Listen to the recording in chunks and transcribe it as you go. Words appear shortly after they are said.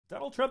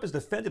Donald Trump has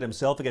defended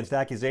himself against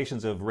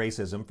accusations of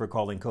racism for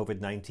calling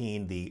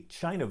COVID-19 the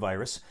China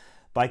virus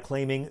by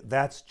claiming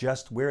that's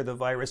just where the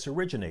virus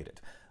originated,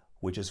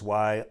 which is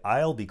why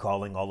I'll be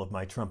calling all of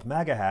my Trump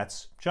MAGA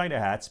hats China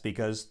hats,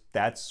 because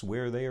that's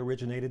where they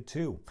originated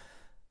too.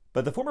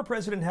 But the former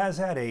president has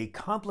had a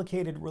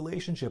complicated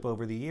relationship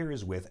over the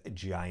years with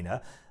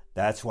China.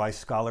 That's why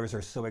scholars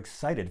are so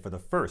excited for the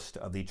first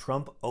of the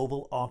Trump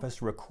Oval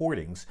Office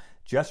recordings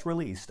just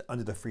released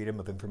under the Freedom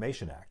of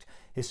Information Act.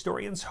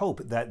 Historians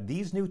hope that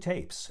these new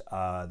tapes,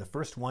 the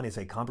first one is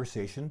a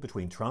conversation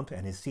between Trump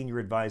and his senior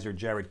advisor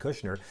Jared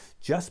Kushner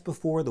just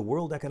before the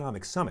World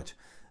Economic Summit,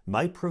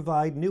 might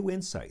provide new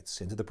insights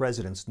into the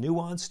president's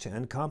nuanced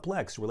and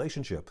complex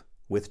relationship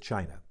with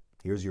China.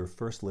 Here's your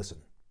first listen.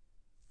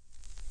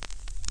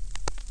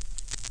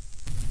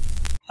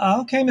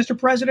 Okay, Mr.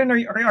 President,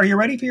 are you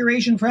ready for your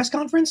Asian press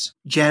conference?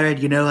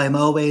 Jared, I'm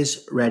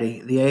always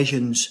ready. The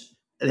Asians,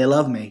 they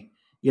love me.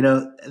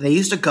 They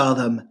used to call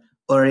them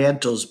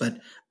Orientals, but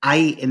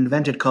I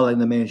invented calling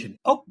them Asian.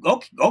 Oh,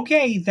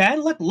 okay,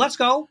 then let's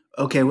go.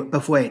 Okay,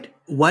 but wait.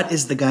 What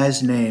is the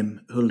guy's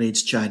name who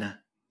leads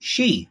China?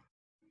 She.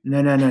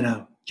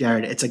 No.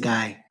 Jared, it's a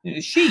guy.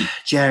 She.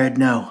 Jared,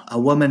 no. A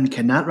woman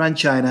cannot run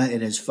China.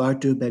 It is far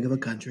too big of a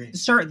country.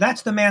 Sir,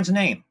 that's the man's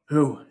name.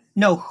 Who?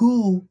 No,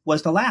 who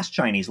was the last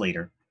Chinese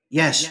leader?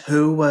 Yes,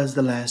 who was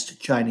the last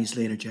Chinese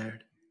leader,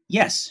 Jared?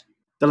 Yes.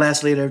 The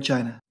last leader of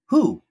China.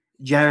 Who?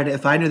 Jared,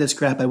 if I knew this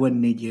crap, I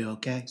wouldn't need you,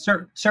 okay?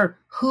 Sir,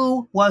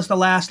 who was the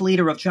last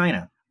leader of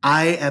China?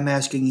 I am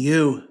asking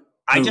you.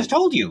 I just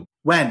told you.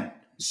 When?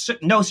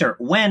 No, sir.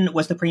 When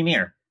was the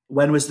premiere?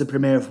 When was the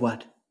premiere of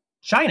what?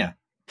 China.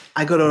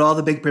 I go to all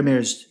the big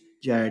premieres,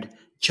 Jared.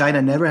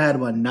 China never had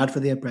one, not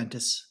for The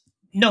Apprentice.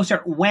 No,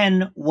 sir.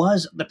 When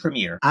was the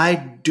premiere? I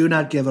do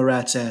not give a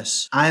rat's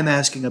ass. I'm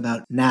asking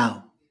about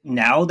now.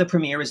 Now the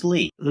premiere is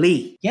Lee.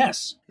 Lee?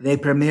 Yes. They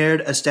premiered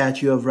a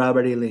statue of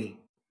Robert E. Lee.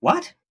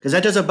 What? Because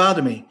that doesn't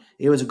bother me.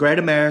 He was a great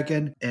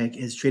American and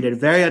is treated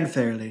very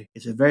unfairly.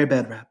 It's a very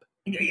bad rap.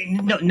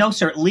 No,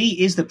 sir. Lee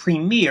is the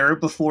premier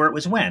before it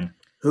was when.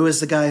 Who is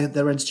the guy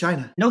that runs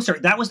China? No, sir.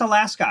 That was the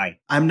last guy.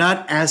 I'm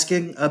not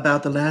asking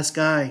about the last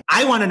guy.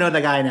 I want to know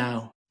the guy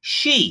now.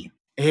 She.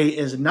 He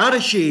is not a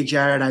she,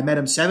 Jared. I met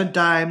him 7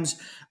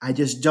 times. I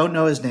just don't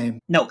know his name.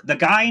 No, the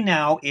guy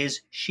now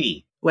is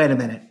she. Wait a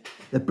minute.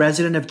 The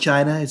president of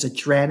China is a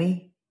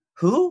tranny?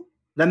 Who?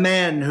 The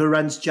man who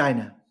runs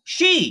China.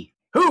 She.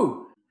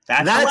 Who?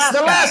 That's the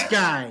the last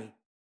guy.